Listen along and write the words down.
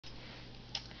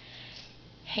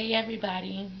Hey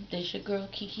everybody, this your girl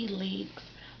Kiki Leaks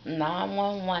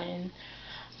 911.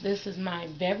 This is my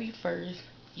very first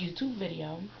YouTube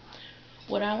video.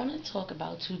 What I want to talk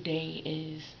about today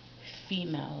is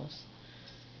females.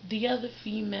 The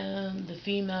female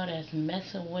that's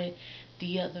messing with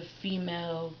the other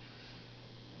female.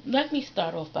 Let me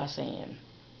start off by saying,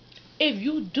 if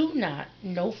you do not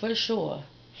know for sure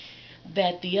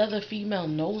that the other female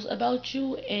knows about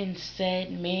you and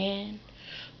said man,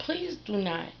 please do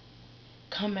not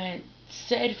come at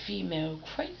said female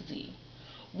crazy.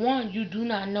 One, you do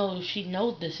not know if she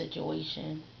knows the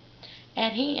situation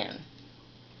at hand.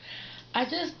 I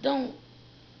just don't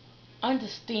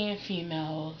understand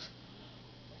females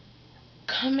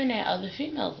coming at other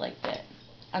females like that.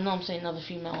 I know I'm saying other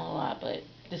female a lot, but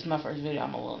this is my first video.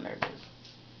 I'm a little nervous.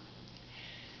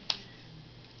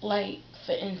 Like,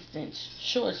 for instance,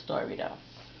 short story though.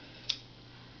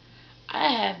 I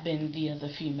have been the other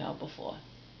female before,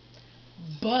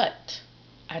 but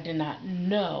I did not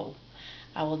know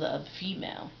I was the other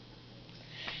female.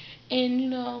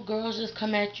 And girls just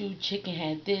come at you, chicken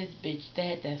had this, bitch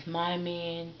that, that's my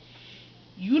man.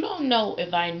 You don't know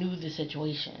if I knew the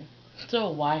situation.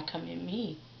 So why come at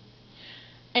me?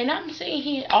 And I'm sitting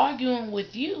here arguing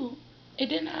with you. It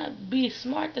did not be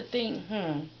smart to think,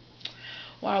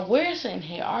 while we're sitting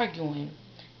here arguing,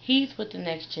 he's with the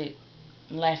next chick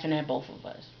laughing at both of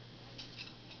us.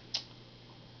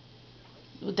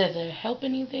 Does it help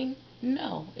anything?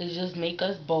 No. It just make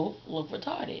us both look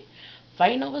retarded.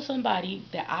 Fighting over somebody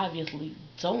that obviously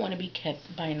don't want to be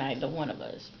kept by neither one of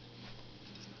us.